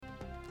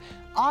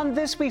On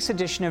this week's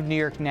edition of New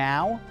York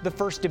Now, the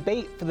first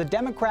debate for the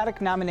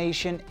Democratic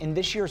nomination in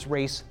this year's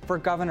race for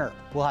governor.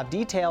 We'll have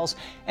details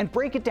and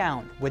break it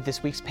down with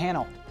this week's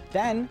panel.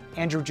 Then,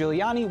 Andrew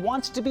Giuliani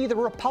wants to be the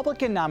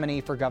Republican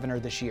nominee for governor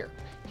this year.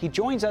 He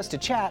joins us to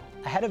chat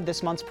ahead of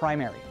this month's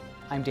primary.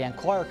 I'm Dan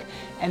Clark,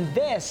 and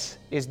this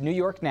is New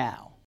York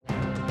Now.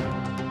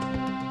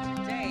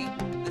 Today,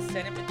 the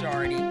Senate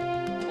majority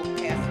will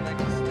pass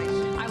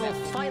legislation. I will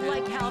fight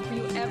like hell for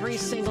you every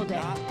single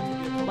day,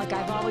 like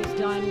I've always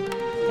done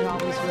and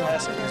always will.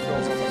 Passing these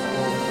bills on the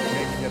floor,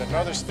 making yet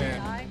another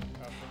stand.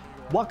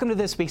 Welcome to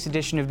this week's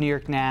edition of New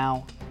York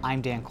Now.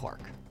 I'm Dan Clark.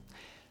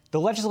 The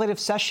legislative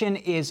session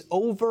is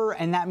over,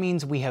 and that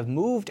means we have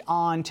moved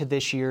on to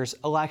this year's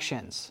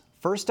elections.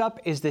 First up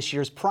is this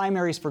year's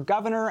primaries for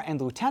governor and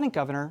lieutenant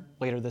governor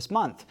later this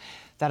month.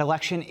 That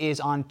election is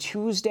on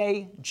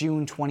Tuesday,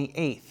 June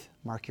 28th.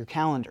 Mark your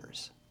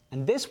calendars.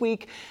 And this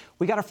week,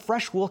 we got a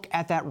fresh look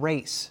at that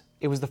race.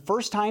 It was the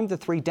first time the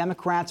three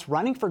Democrats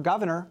running for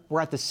governor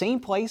were at the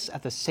same place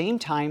at the same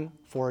time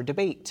for a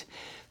debate.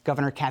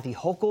 Governor Kathy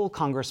Hochul,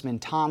 Congressman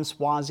Tom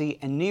Suozzi,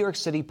 and New York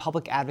City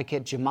public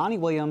advocate Jumaane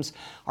Williams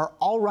are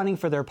all running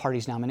for their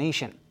party's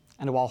nomination.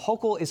 And while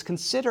Hochul is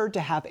considered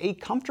to have a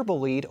comfortable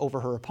lead over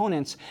her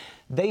opponents,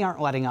 they aren't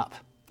letting up.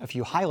 A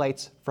few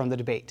highlights from the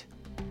debate.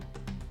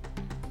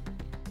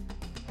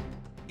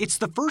 It's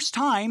the first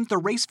time the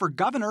race for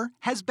governor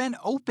has been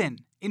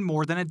open in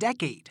more than a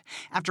decade.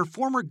 After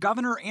former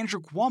Governor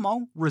Andrew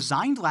Cuomo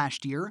resigned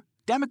last year,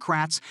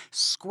 Democrats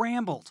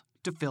scrambled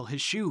to fill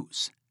his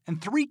shoes.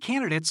 And three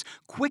candidates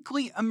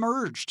quickly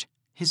emerged.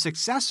 His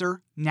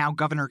successor, now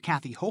Governor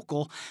Kathy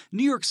Hochul,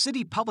 New York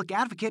City public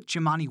advocate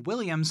Jumaane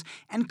Williams,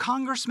 and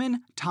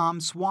Congressman Tom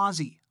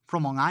Suozzi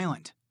from Long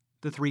Island.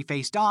 The three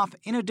faced off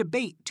in a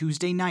debate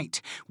Tuesday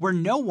night, where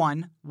no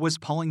one was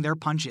pulling their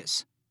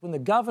punches. When the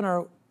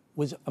governor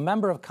was a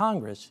member of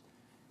Congress,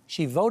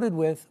 she voted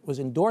with, was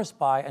endorsed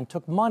by, and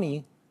took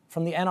money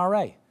from the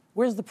NRA.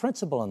 Where's the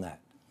principle in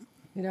that?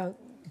 You know,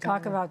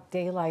 talk about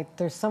daylight.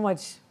 There's so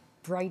much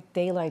bright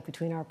daylight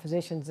between our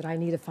positions that I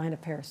need to find a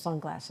pair of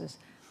sunglasses.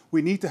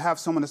 We need to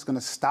have someone that's going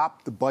to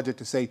stop the budget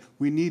to say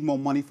we need more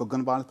money for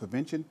gun violence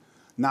prevention,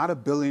 not a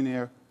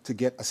billionaire to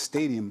get a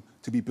stadium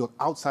to be built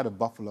outside of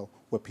Buffalo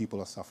where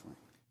people are suffering.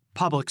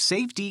 Public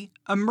safety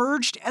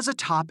emerged as a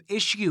top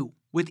issue,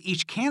 with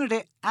each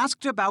candidate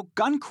asked about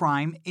gun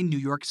crime in New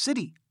York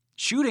City.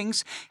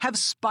 Shootings have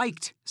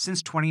spiked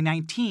since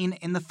 2019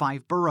 in the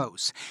 5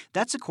 boroughs.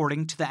 That's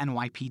according to the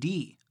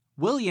NYPD.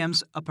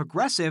 Williams, a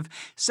progressive,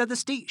 said the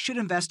state should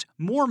invest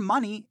more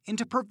money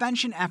into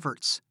prevention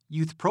efforts,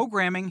 youth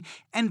programming,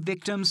 and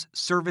victims'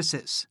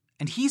 services.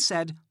 And he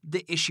said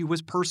the issue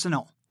was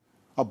personal.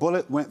 A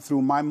bullet went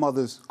through my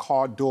mother's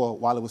car door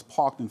while it was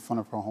parked in front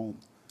of her home.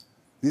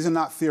 These are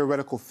not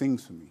theoretical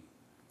things for me.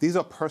 These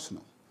are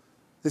personal.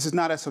 This is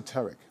not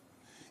esoteric.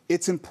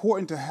 It's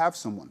important to have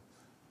someone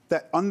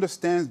that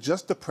understands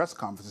just the press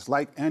conferences,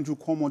 like Andrew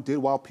Cuomo did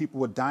while people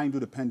were dying due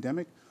to the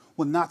pandemic,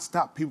 will not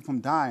stop people from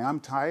dying. I'm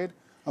tired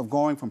of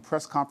going from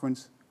press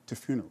conference to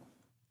funeral.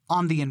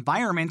 On the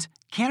environment,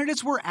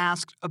 candidates were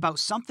asked about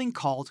something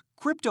called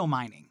crypto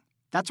mining.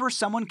 That's where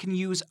someone can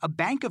use a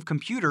bank of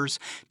computers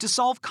to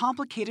solve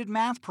complicated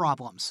math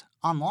problems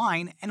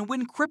online and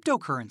win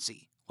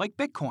cryptocurrency, like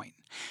Bitcoin.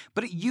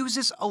 But it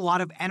uses a lot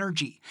of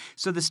energy,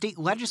 so the state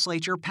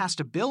legislature passed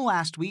a bill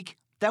last week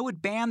that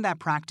would ban that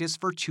practice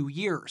for 2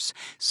 years,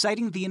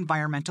 citing the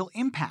environmental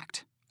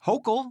impact.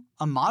 Hochul,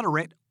 a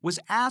moderate, was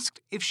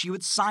asked if she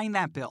would sign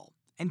that bill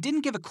and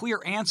didn't give a clear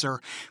answer,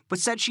 but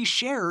said she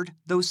shared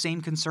those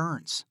same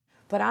concerns.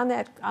 But on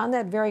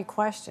that very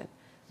question,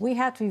 we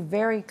have to be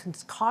very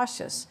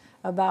cautious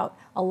about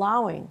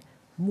allowing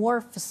more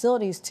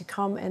facilities to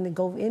come and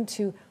go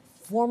into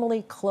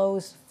formally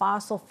closed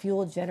fossil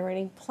fuel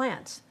generating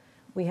plants.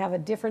 We have a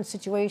different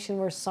situation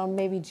where some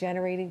may be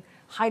generating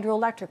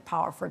hydroelectric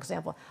power, for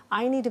example.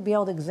 I need to be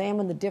able to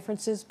examine the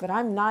differences, but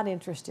I'm not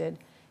interested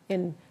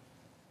in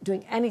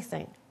doing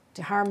anything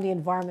to harm the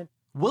environment.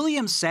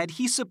 Williams said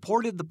he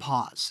supported the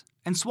pause,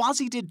 and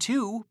Suozzi did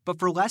too, but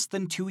for less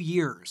than 2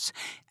 years.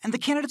 And the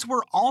candidates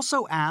were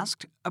also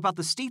asked about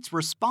the state's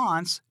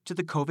response to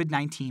the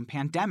COVID-19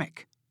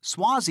 pandemic.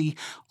 Suozzi,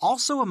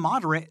 also a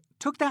moderate,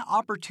 took that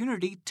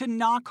opportunity to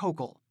knock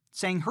Hochul,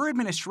 saying her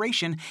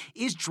administration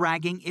is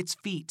dragging its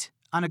feet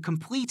on a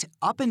complete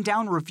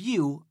up-and-down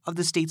review of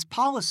the state's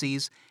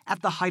policies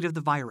at the height of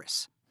the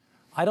virus.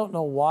 I don't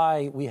know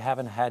why we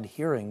haven't had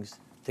hearings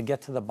to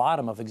get to the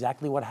bottom of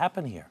exactly what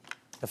happened here,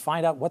 to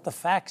find out what the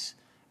facts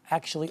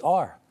actually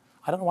are.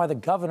 I don't know why the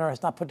governor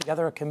has not put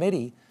together a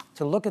committee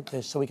to look at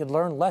this so we could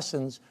learn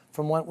lessons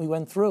from what we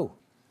went through.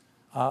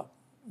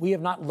 We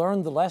have not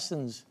learned the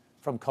lessons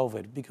from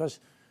COVID because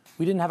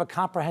we didn't have a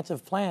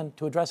comprehensive plan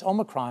to address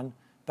Omicron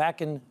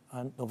back in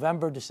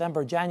November,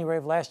 December, January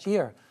of last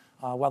year,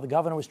 while the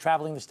governor was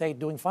traveling the state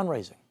doing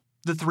fundraising.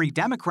 The three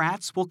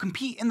Democrats will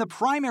compete in the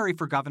primary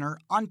for governor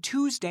on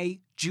Tuesday,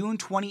 June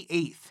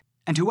 28th.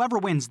 And whoever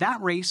wins that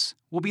race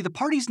will be the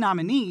party's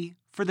nominee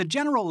for the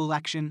general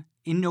election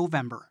in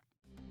November.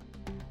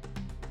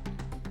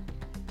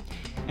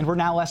 And we're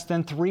now less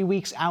than 3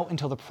 weeks out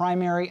until the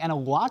primary, and a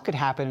lot could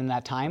happen in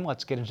that time.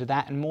 Let's get into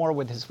that and more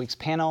with this week's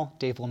panel.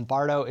 Dave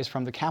Lombardo is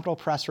from the Capitol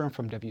Press Room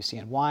from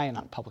WCNY and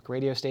on public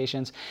radio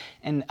stations,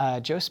 and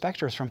Joe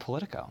Spector is from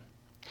Politico.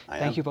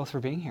 Thank you both for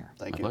being here.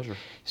 Thank you. My pleasure.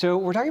 So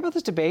we're talking about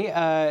this debate.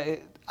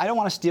 I don't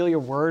want to steal your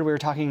word. We were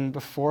talking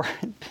before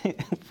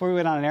we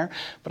went on air,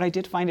 but I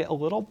did find it a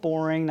little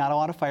boring, not a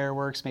lot of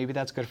fireworks. Maybe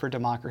that's good for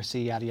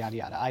democracy, yada, yada,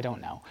 yada. I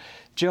don't know.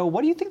 Joe,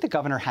 what do you think the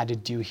governor had to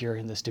do here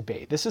in this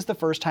debate? This is the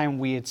first time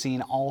we had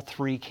seen all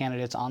three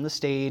candidates on the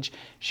stage,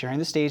 sharing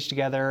the stage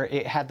together.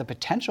 It had the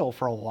potential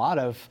for a lot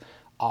of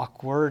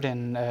awkward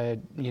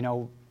and,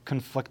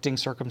 conflicting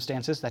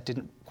circumstances that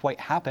didn't quite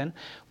happen.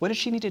 What did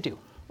she need to do?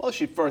 Well,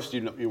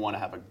 you want to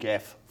have a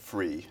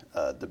gaffe-free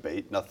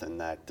debate, nothing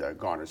that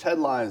garners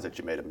headlines, that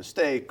you made a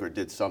mistake or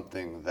did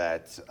something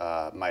that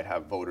might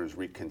have voters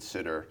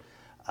reconsider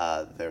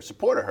their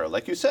support of her.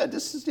 Like you said,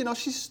 this is,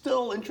 she's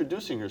still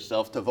introducing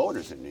herself to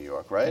voters in New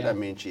York, right? Yeah. I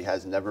mean, she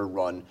has never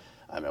run,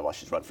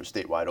 she's run for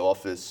statewide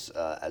office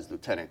as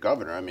lieutenant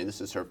governor. I mean, this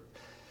is her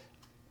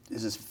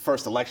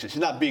first election.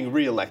 She's not being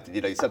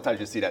reelected. Sometimes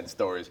you see that in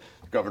stories,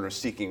 governors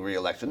seeking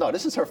reelection. No,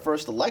 this is her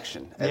first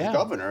election as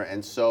governor.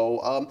 And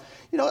so,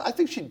 I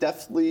think she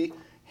definitely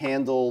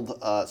handled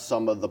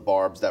some of the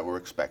barbs that were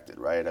expected,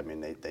 right? I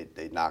mean,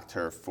 they knocked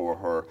her for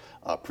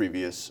her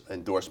previous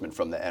endorsement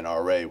from the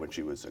NRA when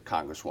she was a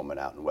congresswoman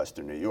out in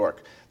Western New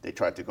York. They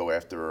tried to go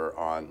after her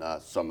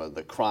on some of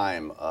the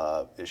crime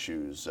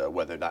issues,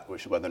 whether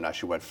or not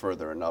she went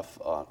further enough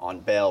on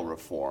bail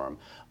reform.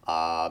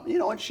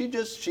 And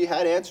she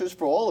had answers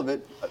for all of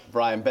it.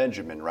 Brian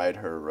Benjamin, right,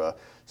 her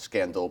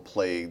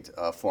scandal-plagued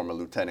former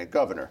lieutenant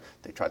governor.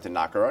 They tried to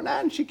knock her on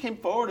that, and she came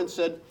forward and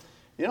said,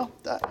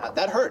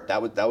 that hurt.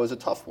 That was a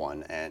tough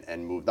one,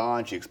 and moved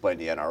on. She explained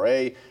the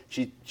NRA.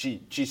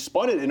 She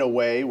spun it in a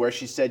way where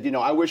she said,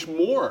 I wish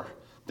more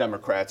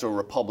Democrats or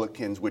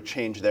Republicans would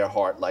change their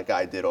heart like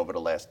I did over the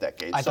last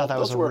decade. I thought that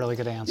was a really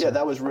good answer. Yeah,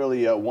 that was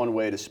really one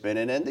way to spin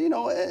it. And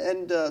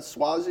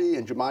Suozzi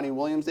and Jumaane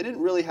Williams, they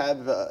didn't really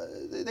have.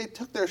 They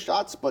took their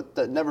shots, but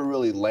never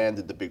really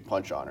landed the big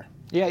punch on her.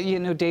 Yeah,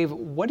 Dave,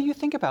 what do you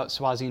think about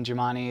Suozzi and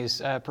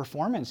Jumaane's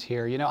performance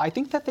here? I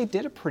think that they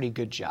did a pretty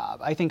good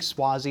job. I think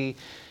Suozzi,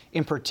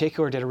 in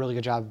particular, did a really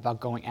good job about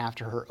going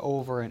after her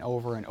over and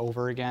over and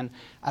over again.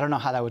 I don't know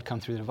how that would come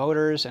through the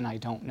voters, and I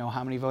don't know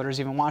how many voters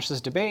even watch this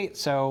debate,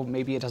 so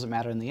maybe it doesn't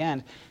matter in the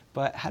end.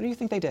 But how do you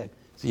think they did?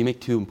 So you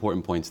make two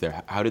important points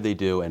there. How did they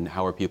do, and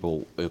how are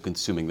people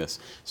consuming this?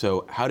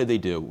 So how did they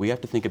do? We have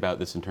to think about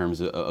this in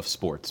terms of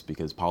sports,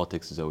 because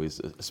politics is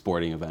always a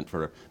sporting event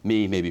for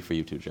me, maybe for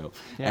you too, Joe.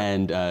 Yeah.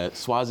 And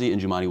Suozzi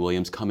and Jumaane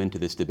Williams come into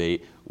this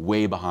debate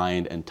way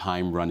behind and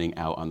time running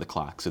out on the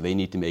clock. So they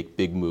need to make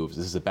big moves.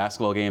 This is a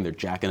basketball game. They're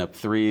jacking up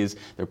threes.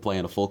 They're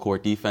playing a full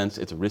court defense.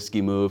 It's a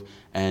risky move.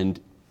 And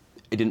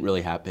it didn't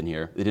really happen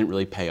here. It didn't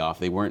really pay off.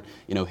 They weren't,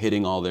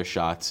 hitting all their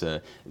shots.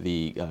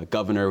 The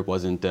governor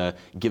wasn't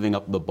giving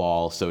up the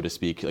ball, so to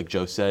speak. Like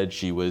Joe said,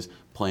 she was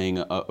playing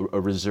a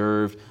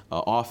reserved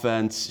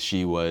offense.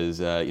 She was,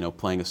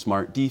 playing a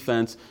smart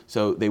defense.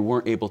 So they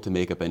weren't able to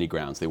make up any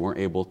grounds. They weren't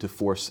able to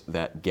force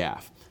that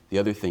gaffe. The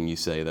other thing you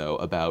say, though,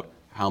 about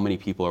how many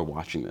people are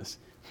watching this.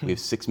 We have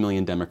 6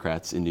 million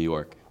Democrats in New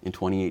York. In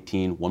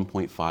 2018,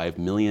 1.5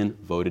 million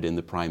voted in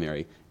the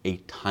primary. A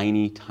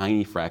tiny,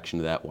 tiny fraction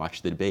of that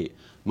watched the debate.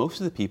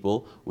 Most of the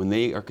people, when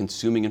they are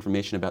consuming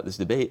information about this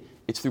debate,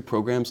 it's through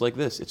programs like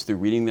this. It's through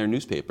reading their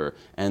newspaper.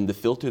 And the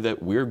filter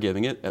that we're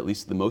giving it, at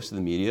least the most of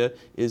the media,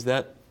 is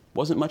that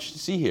wasn't much to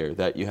see here,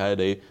 that you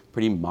had a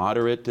pretty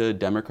moderate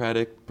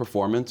Democratic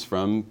performance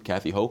from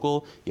Kathy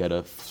Hochul. You had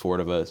a sort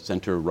of a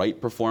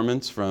center-right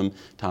performance from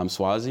Tom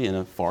Suozzi and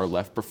a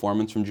far-left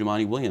performance from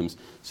Jumaane Williams.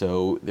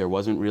 So there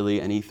wasn't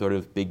really any sort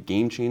of big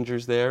game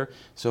changers there.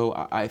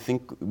 So I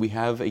think we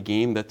have a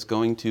game that's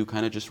going to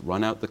kind of just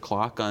run out the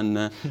clock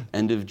on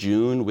end of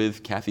June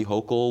with Kathy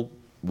Hochul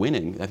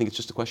winning. I think it's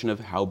just a question of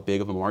how big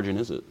of a margin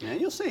is it. Yeah,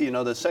 you'll see,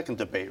 the second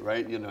debate,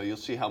 right? You'll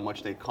see how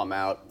much they come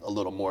out a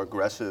little more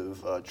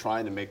aggressive,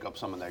 trying to make up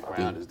some of that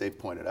ground, as Dave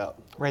pointed out.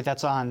 Right,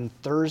 that's on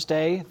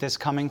Thursday, this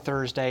coming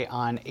Thursday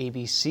on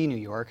ABC New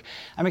York.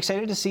 I'm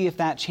excited to see if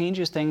that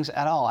changes things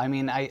at all. I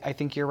mean, I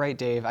think you're right,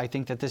 Dave. I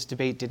think that this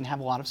debate didn't have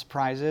a lot of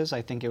surprises.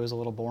 I think it was a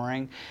little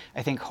boring.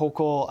 I think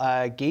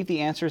Hochul gave the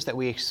answers that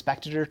we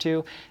expected her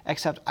to,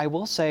 except I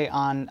will say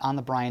on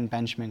the Brian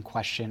Benjamin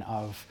question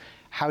of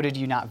how did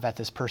you not vet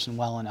this person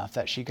well enough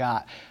that she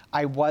got?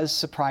 I was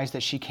surprised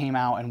that she came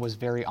out and was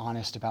very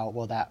honest about,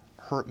 well, that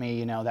hurt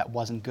me, that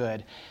wasn't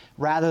good.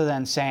 Rather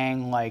than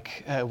saying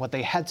what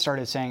they had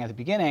started saying at the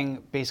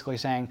beginning, basically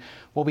saying,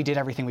 well, we did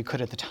everything we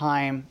could at the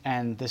time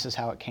and this is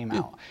how it came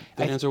out.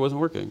 That answer wasn't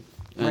working.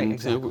 And right,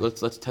 exactly.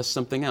 Let's test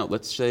something out.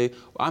 Let's say,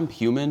 I'm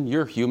human,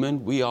 you're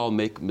human, we all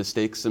make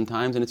mistakes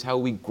sometimes, and it's how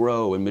we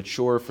grow and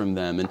mature from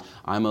them. And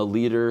I'm a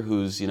leader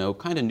who's,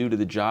 kind of new to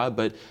the job,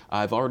 but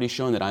I've already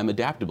shown that I'm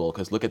adaptable,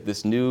 because look at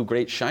this new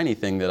great shiny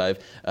thing that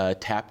I've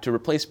tapped to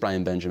replace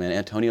Brian Benjamin,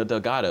 Antonio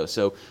Delgado.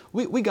 So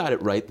we got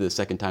it right the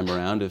second time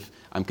around, if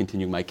I'm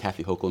continuing my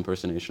Kathy Hochul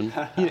impersonation.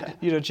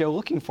 Joe,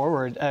 looking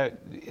forward,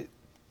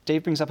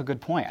 Dave brings up a good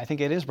point. I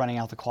think it is running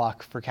out the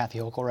clock for Kathy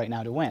Hochul right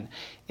now to win.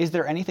 Is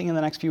there anything in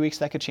the next few weeks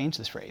that could change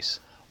this race?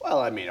 Well,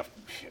 I mean,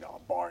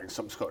 barring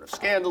some sort of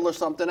scandal or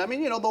something, I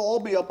mean, they'll all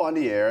be up on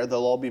the air.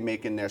 They'll all be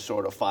making their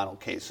sort of final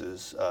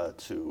cases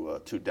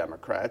to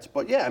Democrats.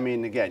 But yeah, I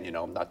mean, again,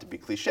 not to be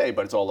cliche,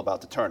 but it's all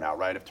about the turnout,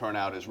 right? If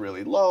turnout is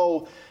really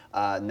low,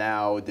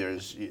 now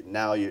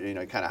you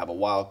kind of have a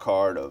wild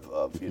card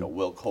of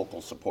will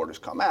Hochul supporters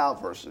come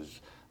out versus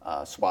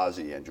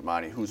Suozzi and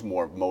Germani, who's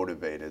more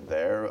motivated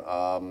there,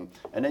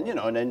 and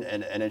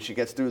then she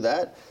gets through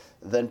that.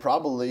 Then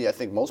probably I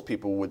think most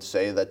people would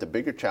say that the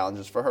bigger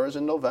challenges for her is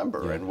in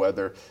November, and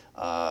whether,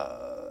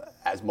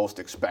 as most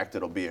expect,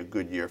 it'll be a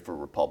good year for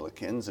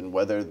Republicans, and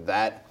whether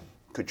that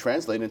could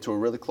translate into a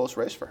really close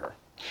race for her.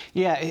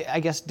 Yeah, I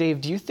guess, Dave,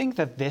 do you think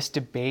that this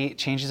debate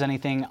changes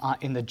anything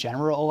in the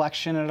general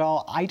election at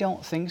all? I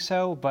don't think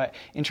so, but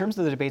in terms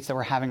of the debates that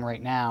we're having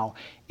right now,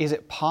 is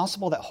it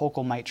possible that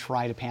Hochul might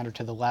try to pander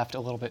to the left a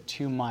little bit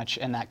too much,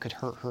 and that could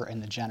hurt her in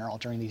the general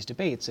during these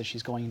debates as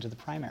she's going into the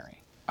primary?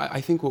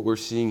 I think what we're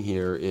seeing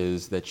here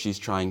is that she's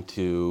trying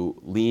to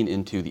lean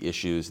into the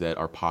issues that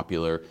are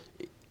popular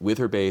with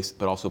her base,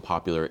 but also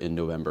popular in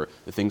November.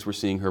 The things we're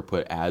seeing her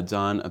put ads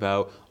on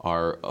about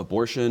are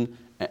abortion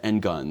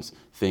and guns,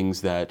 things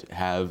that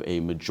have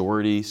a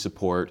majority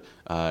support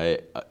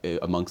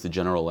amongst the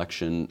general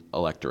election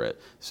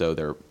electorate. So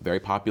they're very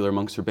popular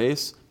amongst her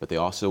base, but they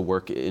also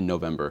work in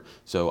November.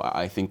 So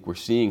I think we're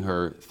seeing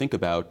her think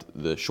about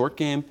the short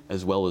game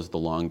as well as the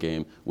long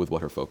game with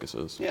what her focus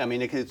is. Yeah, I mean,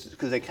 because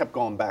they kept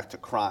going back to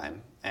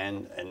crime.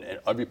 And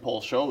every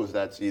poll shows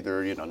that's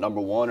either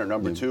number one or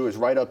number two is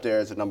right up there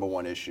as the number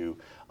one issue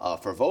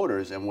for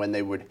voters. And when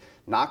they would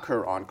knock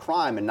her on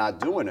crime and not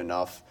doing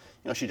enough,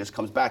 she just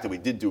comes back that we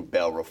did do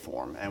bail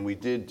reform and we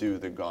did do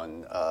the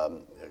gun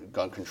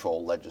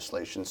control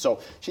legislation. So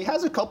she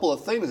has a couple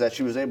of things that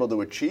she was able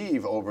to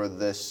achieve over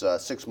this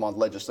 6-month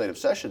legislative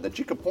session that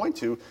she could point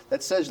to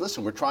that says,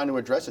 listen, we're trying to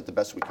address it the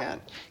best we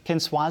can. Can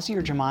Suozzi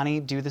or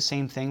Germani do the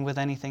same thing with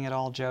anything at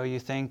all, Joe, you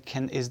think?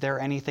 Is there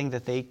anything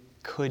that they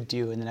could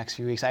do in the next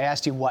few weeks? I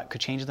asked you what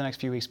could change in the next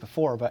few weeks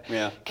before, but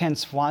can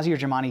Suozzi or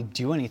Germani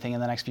do anything in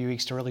the next few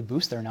weeks to really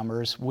boost their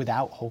numbers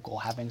without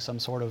Hochul having some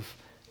sort of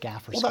gaffe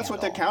or scandal? That's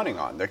what they're counting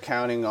on. They're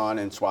counting on,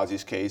 in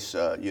Suozzi's case,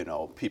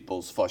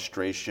 people's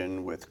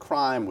frustration with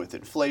crime, with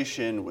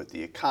inflation, with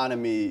the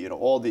economy,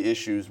 all the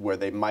issues where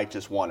they might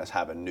just want to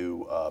have a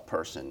new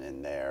person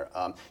in there.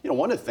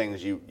 One of the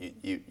things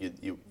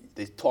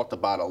they talked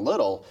about a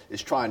little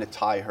is trying to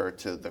tie her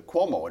to the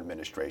Cuomo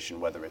administration,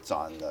 whether it's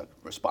on the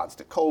response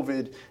to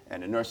COVID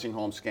and a nursing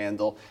home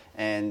scandal.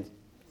 And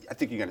I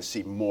think you're going to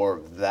see more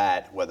of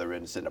that, whether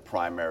it's in a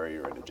primary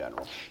or in a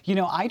general.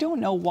 I don't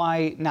know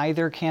why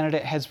neither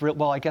candidate has,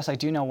 I guess I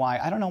do know why.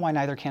 I don't know why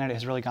neither candidate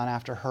has really gone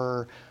after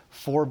her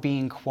for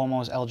being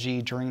Cuomo's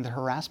LG during the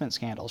harassment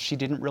scandals. She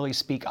didn't really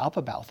speak up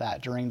about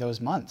that during those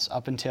months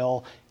up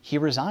until he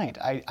resigned.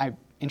 I'm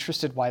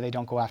interested why they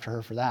don't go after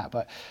her for that,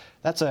 but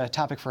that's a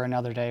topic for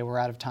another day. We're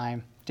out of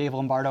time. Dave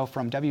Lombardo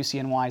from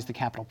WCNY's The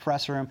Capitol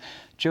Press Room,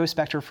 Joe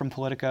Spector from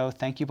Politico,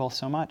 thank you both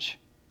so much.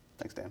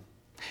 Thanks, Dan.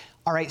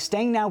 All right,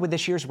 staying now with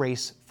this year's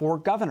race for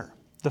governor.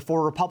 The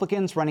 4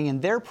 Republicans running in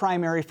their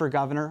primary for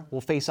governor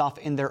will face off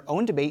in their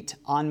own debate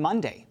on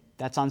Monday.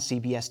 That's on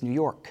CBS New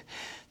York.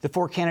 The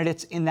 4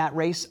 candidates in that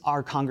race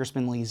are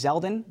Congressman Lee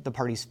Zeldin, the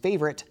party's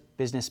favorite,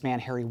 businessman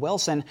Harry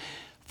Wilson,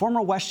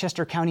 former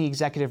Westchester County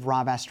Executive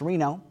Rob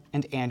Astorino,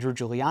 and Andrew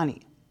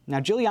Giuliani. Now,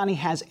 Giuliani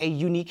has a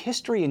unique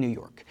history in New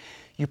York.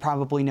 You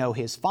probably know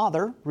his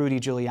father, Rudy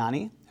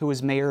Giuliani, who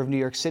was mayor of New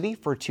York City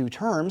for 2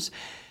 terms.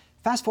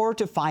 Fast forward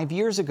to 5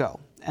 years ago,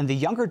 and the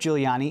younger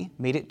Giuliani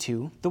made it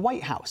to the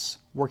White House,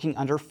 working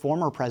under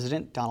former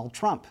President Donald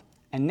Trump.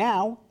 And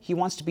now he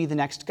wants to be the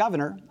next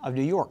governor of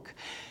New York.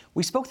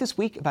 We spoke this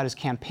week about his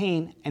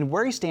campaign and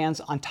where he stands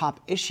on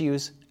top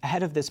issues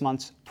ahead of this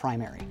month's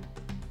primary.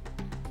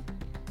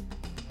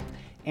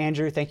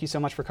 Andrew, thank you so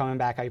much for coming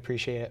back. I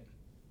appreciate it.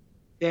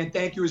 Dan,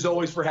 thank you as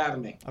always for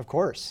having me. Of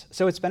course.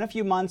 So it's been a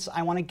few months.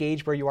 I want to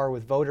gauge where you are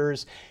with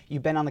voters.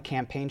 You've been on the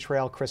campaign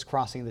trail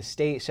crisscrossing the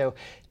state. So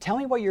tell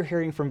me what you're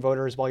hearing from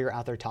voters while you're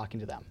out there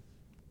talking to them.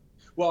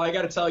 Well, I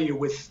got to tell you,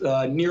 with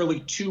nearly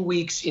 2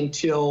 weeks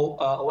until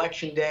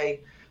Election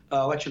Day,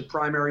 election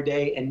primary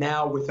day, and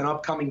now with an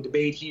upcoming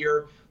debate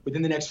here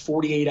within the next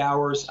 48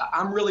 hours,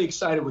 I'm really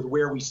excited with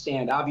where we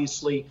stand.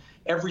 Obviously,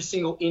 every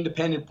single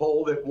independent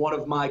poll that one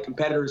of my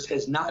competitors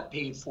has not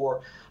paid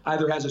for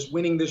either has us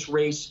winning this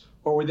race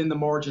or within the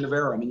margin of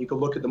error. I mean, you can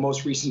look at the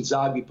most recent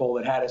Zogby poll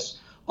that had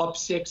us up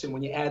 6, and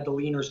when you add the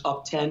leaners,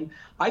 up 10.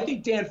 I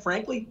think, Dan,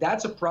 frankly,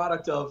 that's a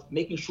product of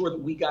making sure that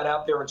we got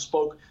out there and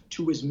spoke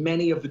to as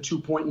many of the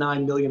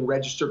 2.9 million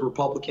registered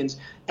Republicans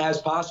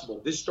as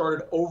possible. This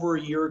started over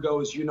a year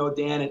ago, as you know,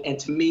 Dan, and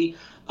to me,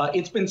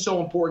 it's been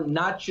so important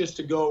not just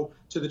to go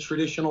to the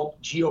traditional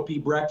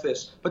GOP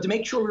breakfast, but to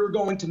make sure we were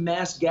going to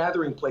mass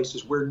gathering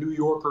places where New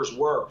Yorkers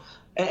were.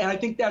 And I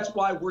think that's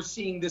why we're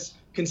seeing this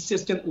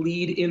consistent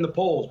lead in the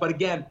polls. But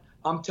again,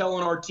 I'm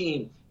telling our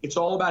team, it's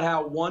all about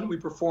how, one, we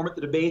perform at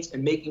the debates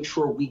and making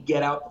sure we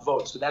get out the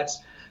vote. So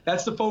that's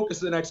that's the focus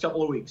of the next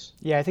couple of weeks.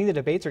 Yeah, I think the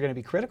debates are going to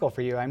be critical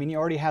for you. I mean, you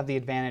already have the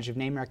advantage of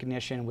name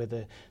recognition with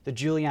the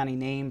Giuliani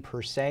name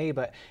per se,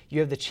 but you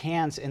have the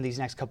chance in these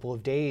next couple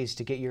of days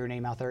to get your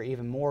name out there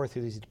even more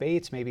through these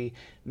debates, maybe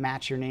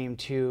match your name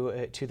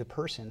to the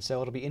person.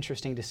 So it'll be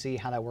interesting to see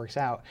how that works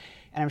out.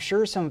 And I'm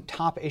sure some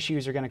top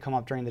issues are going to come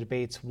up during the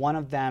debates. One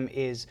of them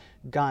is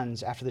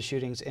guns after the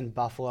shootings in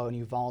Buffalo and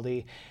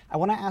Uvalde. I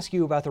want to ask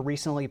you about the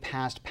recently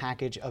passed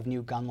package of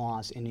new gun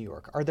laws in New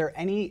York.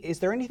 Is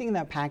there anything in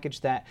that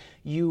package that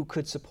you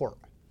could support?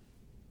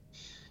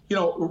 You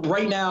know,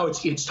 right now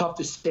it's tough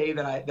to say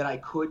that I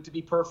could, to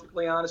be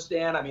perfectly honest,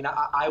 Dan. I mean,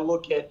 I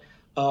look at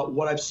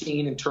what I've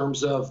seen in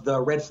terms of the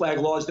red flag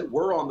laws that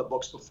were on the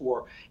books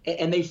before,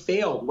 and they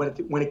failed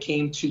when it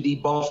came to the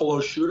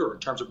Buffalo shooter in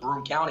terms of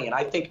Broome County. And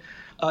I think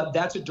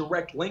that's a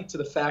direct link to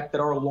the fact that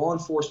our law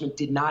enforcement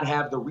did not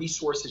have the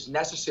resources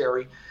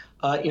necessary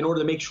in order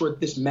to make sure that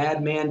this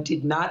madman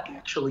did not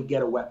actually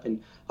get a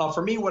weapon.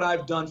 For me, what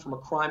I've done from a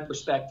crime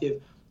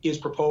perspective is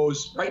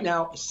propose right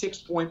now a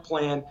 6-point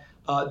plan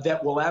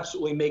that will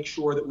absolutely make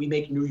sure that we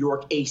make New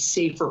York a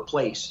safer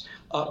place.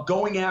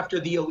 Going after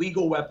the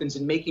illegal weapons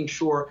and making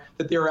sure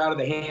that they're out of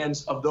the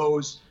hands of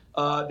those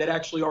that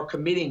actually are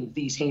committing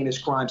these heinous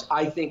crimes,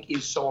 I think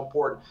is so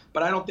important.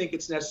 But I don't think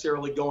it's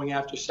necessarily going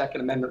after Second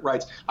Amendment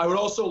rights. I would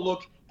also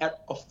look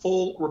at a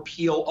full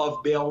repeal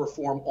of bail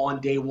reform on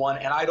day one,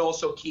 and I'd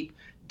also keep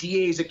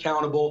DAs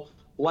accountable.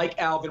 Like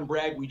Alvin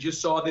Bragg, we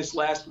just saw this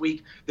last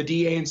week. The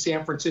DA in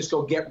San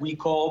Francisco get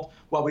recalled.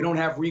 While we don't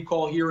have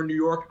recall here in New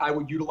York, I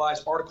would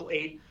utilize Article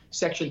 8,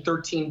 Section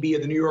 13B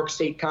of the New York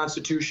State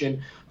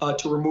Constitution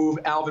to remove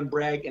Alvin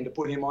Bragg and to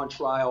put him on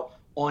trial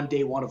on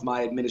day one of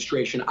my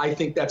administration. I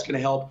think that's going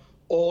to help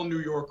all New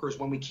Yorkers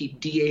when we keep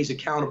DAs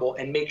accountable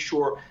and make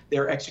sure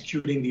they're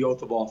executing the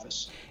oath of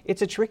office.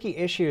 It's a tricky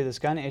issue, this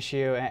gun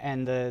issue,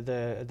 and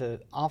the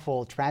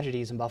awful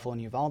tragedies in Buffalo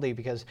and Uvalde,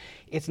 because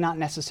it's not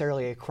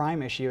necessarily a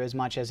crime issue as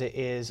much as it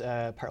is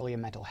partly a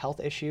mental health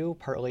issue,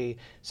 partly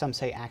some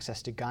say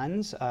access to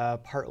guns,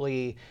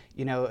 partly,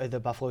 you know, the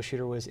Buffalo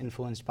shooter was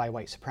influenced by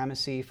white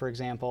supremacy, for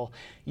example.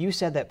 You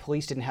said that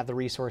police didn't have the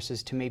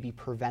resources to maybe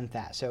prevent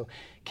that. So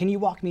can you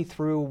walk me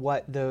through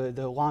what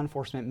the law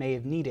enforcement may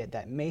have needed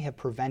that may have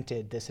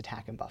prevented this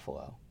attack in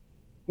Buffalo?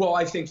 Well,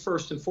 I think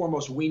first and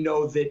foremost, we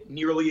know that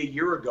nearly a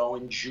year ago,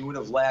 in June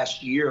of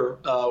last year,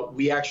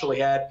 we actually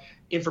had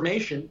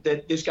information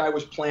that this guy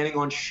was planning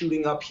on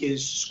shooting up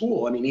his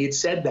school. I mean, he had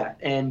said that.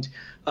 And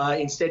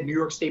instead, New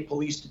York State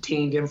Police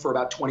detained him for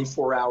about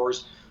 24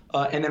 hours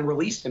and then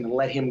released him and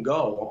let him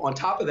go. On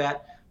top of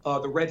that,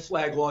 the red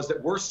flag laws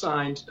that were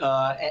signed,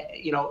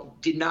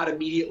 did not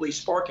immediately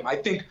spark him. I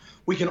think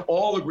we can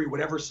all agree,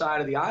 whatever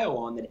side of the aisle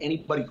on, that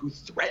anybody who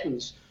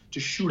threatens to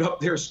shoot up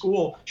their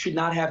school should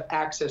not have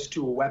access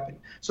to a weapon.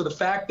 So the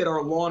fact that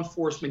our law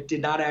enforcement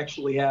did not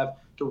actually have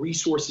the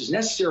resources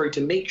necessary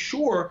to make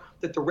sure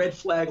that the red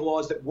flag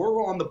laws that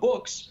were on the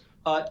books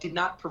did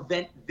not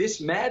prevent this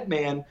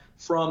madman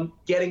from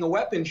getting a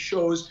weapon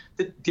shows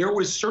that there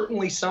was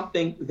certainly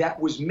something that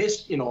was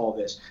missed in all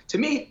this. To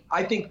me,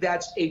 I think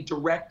that's a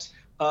direct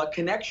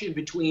connection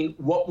between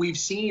what we've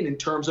seen in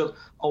terms of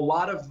a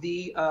lot of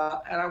the,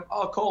 and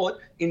I'll call it,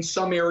 in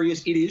some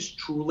areas, it is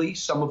truly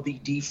some of the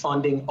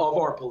defunding of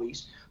our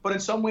police. But in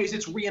some ways,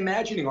 it's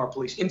reimagining our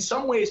police. In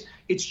some ways,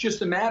 it's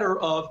just a matter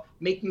of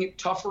making it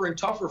tougher and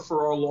tougher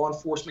for our law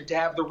enforcement to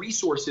have the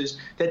resources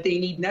that they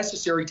need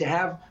necessary to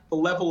have the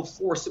level of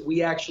force that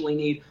we actually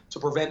need to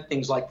prevent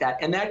things like that.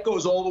 And that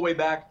goes all the way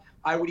back,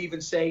 I would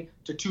even say,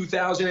 to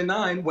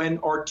 2009, when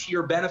our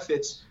tier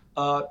benefits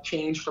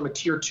changed from a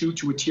tier 2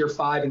 to a tier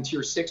 5 and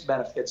tier 6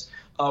 benefits,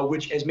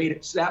 which has made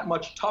it that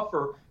much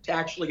tougher to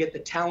actually get the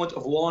talent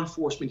of law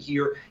enforcement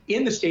here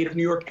in the state of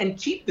New York and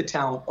keep the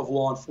talent of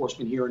law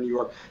enforcement here in New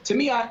York. To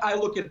me, I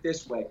look at it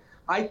this way.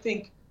 I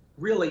think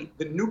really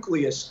the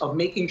nucleus of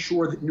making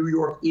sure that New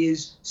York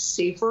is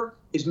safer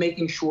is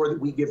making sure that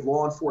we give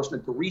law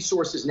enforcement the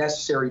resources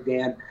necessary,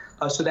 Dan,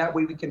 so that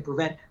way we can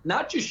prevent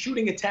not just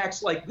shooting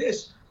attacks like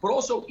this, but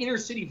also inner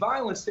city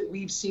violence that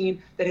we've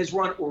seen that has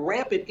run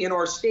rampant in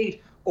our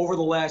state over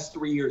the last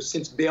 3 years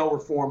since bail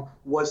reform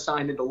was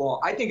signed into law.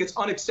 I think it's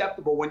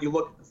unacceptable when you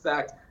look at the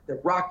fact that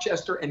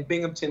Rochester and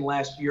Binghamton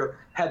last year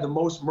had the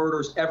most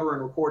murders ever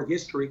in recorded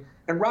history,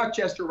 and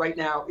Rochester right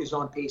now is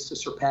on pace to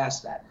surpass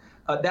that.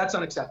 That's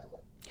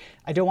unacceptable.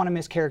 I don't want to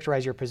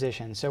mischaracterize your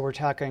position. So we're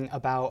talking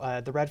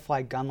about the red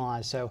flag gun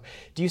laws. So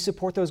do you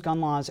support those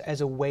gun laws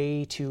as a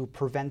way to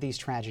prevent these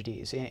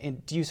tragedies?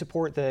 And do you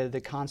support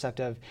the concept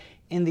of,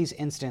 in these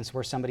instances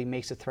where somebody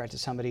makes a threat to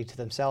somebody, to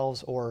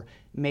themselves, or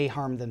may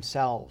harm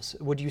themselves,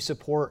 would you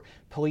support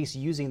police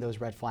using those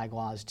red flag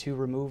laws to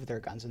remove their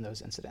guns in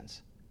those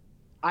incidents?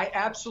 I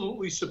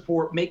absolutely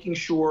support making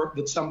sure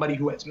that somebody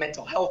who has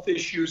mental health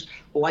issues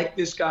like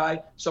this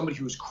guy, somebody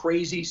who's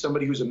crazy,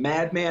 somebody who's a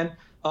madman,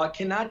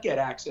 cannot get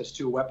access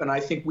to a weapon. I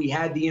think we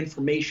had the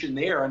information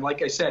there. And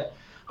like I said,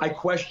 I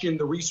question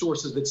the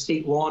resources that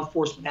state law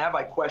enforcement have.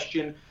 I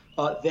question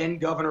then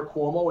Governor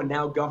Cuomo and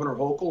now Governor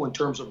Hochul in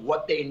terms of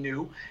what they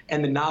knew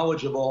and the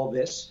knowledge of all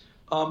this.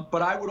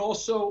 But I would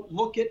also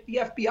look at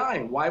the FBI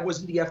and why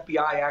wasn't the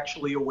FBI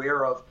actually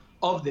aware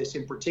of this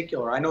in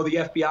particular? I know the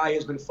FBI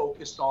has been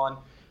focused on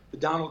the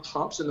Donald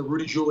Trumps and the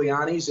Rudy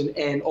Giulianis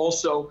and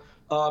also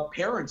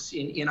parents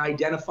in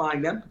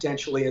identifying them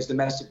potentially as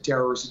domestic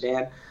terrorists,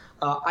 Dan.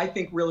 I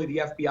think really the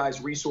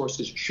FBI's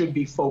resources should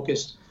be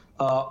focused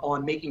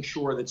on making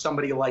sure that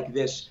somebody like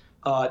this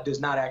does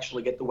not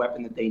actually get the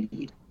weapon that they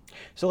need.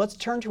 So let's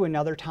turn to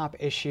another top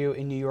issue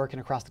in New York and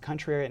across the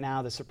country right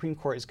now. The Supreme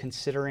Court is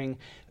considering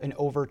an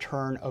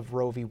overturn of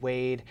Roe v.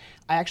 Wade.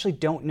 I actually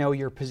don't know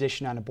your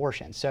position on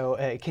abortion.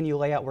 So can you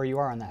lay out where you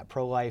are on that,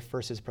 pro-life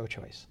versus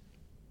pro-choice?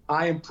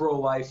 I am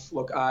pro-life.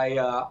 Look,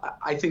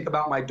 I think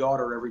about my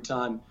daughter every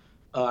time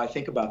I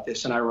think about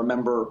this. And I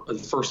remember the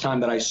first time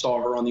that I saw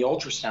her on the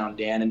ultrasound,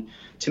 Dan. And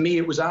to me,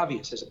 it was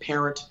obvious as a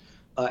parent,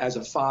 as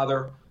a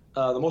father.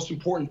 The most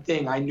important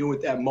thing I knew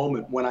at that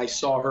moment when I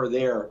saw her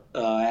there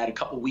at a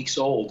couple weeks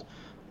old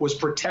was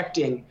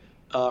protecting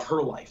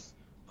her life.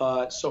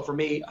 So for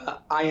me,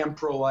 I am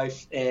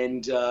pro-life,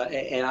 and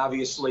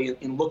obviously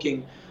in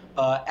looking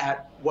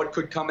at what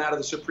could come out of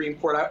the Supreme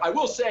Court, I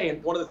will say,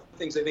 and one of the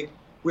things I think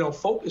we don't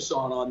focus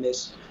on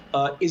this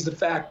is the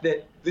fact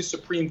that this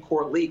Supreme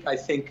Court leak, I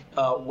think,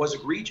 was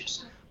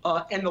egregious.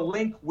 And the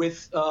link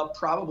with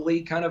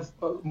probably kind of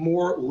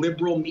more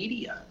liberal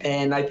media.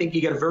 And I think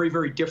you get a very,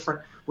 very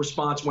different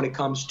response when it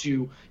comes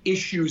to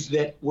issues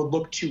that would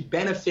look to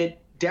benefit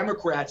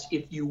Democrats,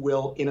 if you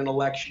will, in an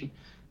election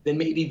than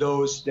maybe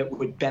those that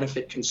would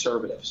benefit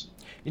conservatives.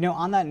 You know,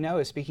 on that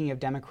note, speaking of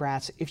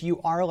Democrats, if you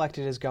are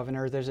elected as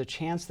governor, there's a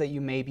chance that you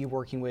may be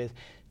working with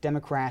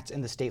Democrats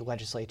in the state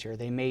legislature.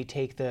 They may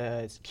keep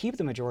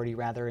the majority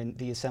rather in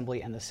the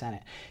Assembly and the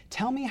Senate.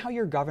 Tell me how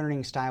your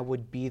governing style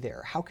would be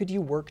there. How could you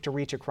work to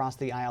reach across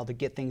the aisle to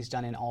get things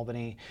done in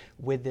Albany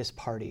with this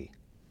party?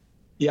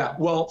 Yeah,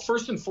 well,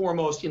 first and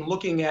foremost, in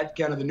looking at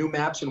kind of the new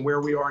maps and where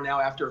we are now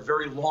after a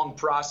very long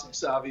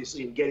process,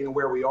 obviously, in getting to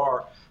where we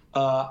are,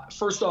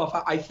 first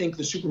off, I think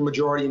the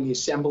supermajority in the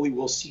Assembly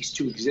will cease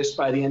to exist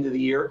by the end of the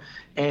year.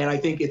 And I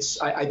think the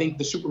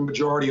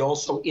supermajority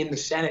also in the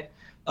Senate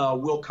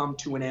will come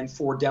to an end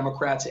for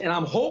Democrats. And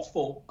I'm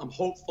hopeful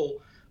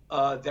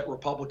that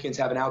Republicans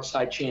have an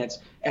outside chance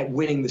at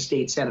winning the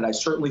state Senate. I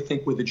certainly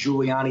think with the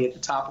Giuliani at the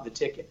top of the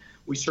ticket,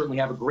 we certainly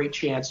have a great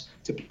chance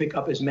to pick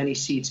up as many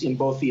seats in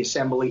both the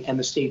Assembly and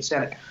the state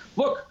Senate.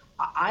 Look,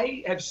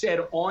 I have said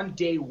on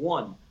day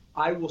one,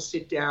 I will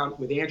sit down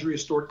with Andrea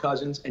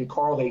Stewart-Cousins and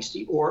Carl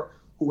Heastie, or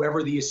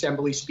whoever the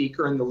Assembly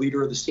Speaker and the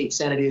leader of the state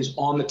Senate is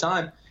on the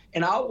time,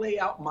 and I'll lay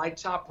out my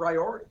top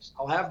priorities.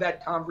 I'll have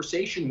that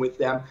conversation with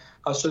them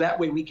so that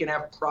way we can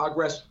have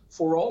progress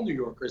for all New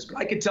Yorkers. But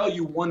I can tell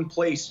you one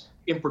place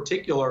in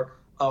particular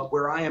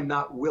where I am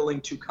not willing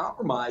to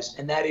compromise,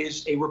 and that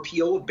is a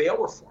repeal of bail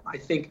reform. I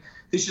think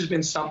this has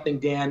been something,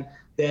 Dan,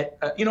 that,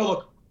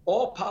 look,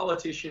 all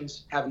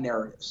politicians have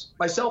narratives,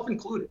 myself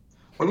included.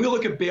 When we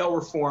look at bail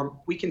reform,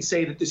 we can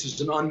say that this is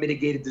an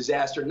unmitigated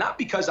disaster, not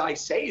because I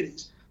say it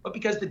is, but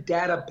because the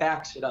data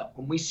backs it up.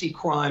 When we see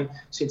crime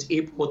since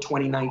April of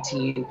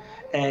 2019,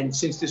 and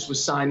since this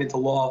was signed into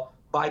law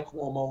by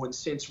Cuomo, and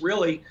since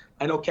really,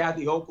 I know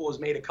Kathy Hochul has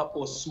made a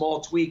couple of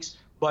small tweaks,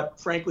 but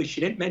frankly,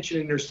 she didn't mention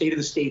it in her State of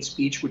the State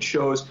speech, which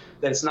shows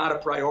that it's not a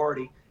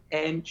priority.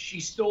 And she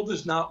still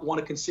does not want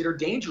to consider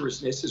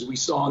dangerousness, as we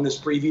saw in this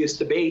previous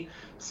debate,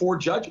 for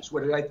judges,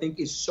 what I think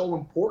is so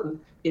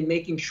important in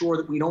making sure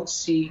that we don't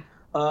see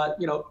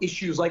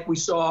issues like we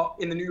saw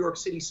in the New York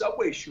City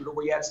subway shooter,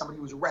 where you had somebody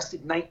who was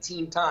arrested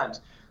 19 times.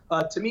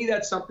 To me,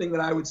 that's something that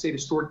I would say to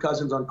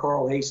Stewart-Cousins on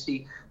Carl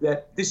Heastie,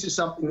 that this is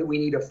something that we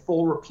need a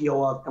full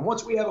repeal of. And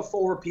once we have a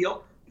full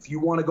repeal, if you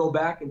want to go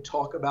back and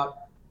talk about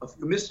a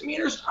few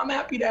misdemeanors, I'm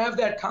happy to have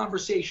that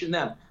conversation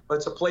then. But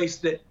it's a place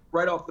that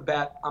right off the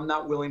bat, I'm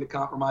not willing to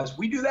compromise. If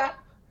we do that,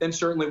 then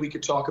certainly we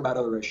could talk about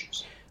other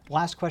issues.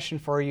 Last question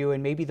for you,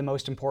 and maybe the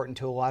most important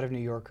to a lot of New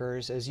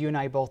Yorkers. As you and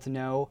I both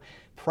know,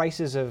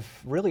 prices of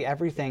really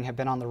everything have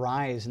been on the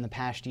rise in the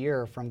past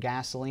year, from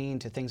gasoline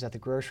to things at the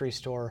grocery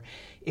store.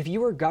 If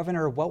you were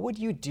governor, what would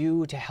you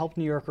do to help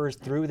New Yorkers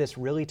through this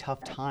really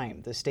tough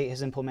time? The state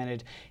has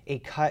implemented a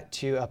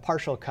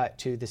partial cut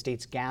to the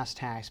state's gas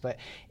tax, but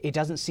it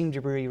doesn't seem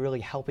to be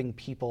really helping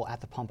people at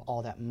the pump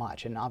all that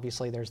much. And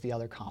obviously there's the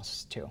other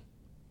costs too.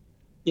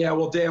 Yeah,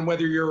 well, Dan,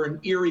 whether you're in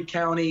Erie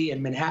County,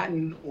 in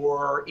Manhattan,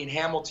 or in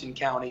Hamilton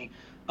County,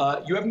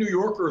 you have New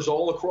Yorkers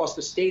all across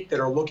the state that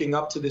are looking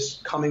up to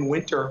this coming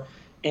winter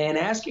and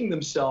asking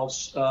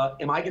themselves,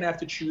 am I going to have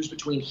to choose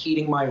between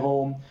heating my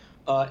home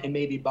and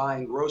maybe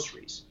buying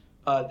groceries?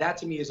 That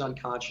to me is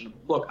unconscionable.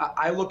 Look,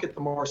 I look at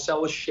the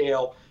Marcellus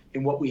Shale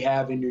and what we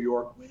have in New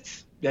York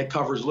that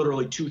covers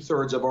literally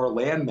 2/3 of our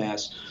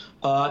landmass.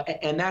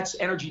 And that's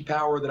energy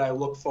power that I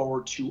look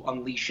forward to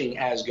unleashing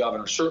as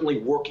governor, certainly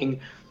working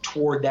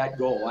toward that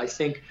goal. I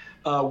think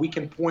we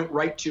can point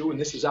right to, and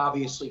this is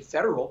obviously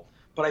federal,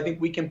 but I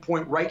think we can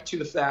point right to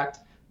the fact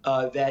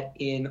that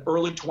in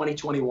early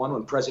 2021,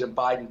 when President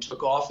Biden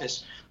took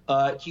office,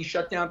 he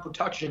shut down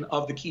production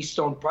of the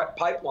Keystone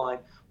Pipeline,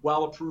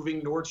 while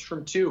approving Nord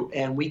Stream 2.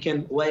 And we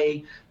can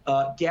lay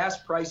gas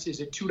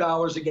prices at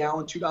 $2 a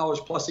gallon,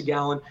 $2 plus a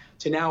gallon,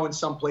 to now in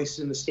some places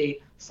in the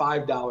state,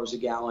 $5 a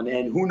gallon.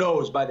 And who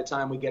knows by the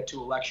time we get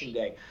to Election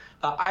Day.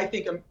 I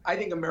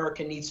think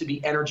America needs to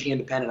be energy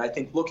independent. I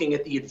think looking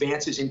at the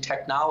advances in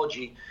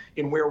technology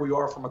in where we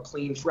are from a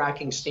clean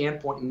fracking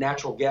standpoint and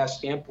natural gas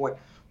standpoint,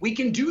 we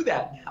can do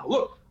that now.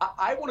 Look,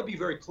 I want to be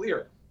very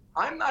clear.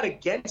 I'm not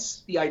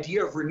against the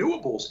idea of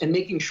renewables and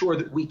making sure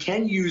that we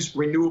can use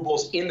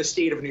renewables in the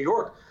state of New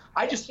York.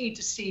 I just need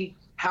to see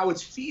how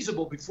it's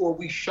feasible before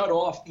we shut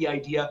off the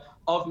idea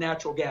of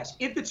natural gas.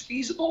 If it's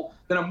feasible,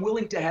 then I'm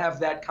willing to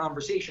have that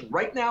conversation.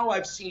 Right now,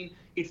 I've seen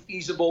it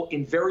feasible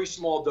in very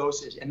small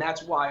doses, and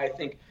that's why I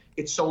think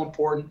it's so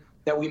important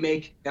that we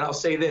make, and I'll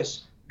say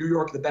this, New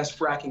York the best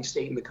fracking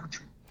state in the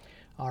country.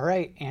 All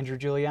right, Andrew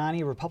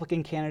Giuliani,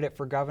 Republican candidate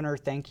for governor,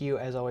 thank you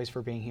as always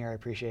for being here. I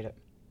appreciate it.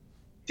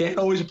 Dan,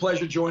 always a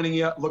pleasure joining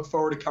you. Look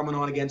forward to coming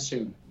on again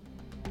soon.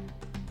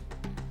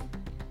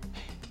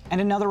 And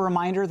another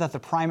reminder that the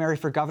primary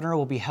for governor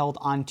will be held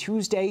on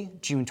Tuesday,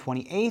 June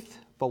 28th,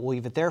 but we'll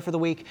leave it there for the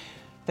week.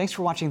 Thanks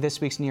for watching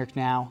this week's New York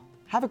Now.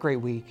 Have a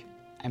great week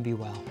and be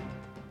well.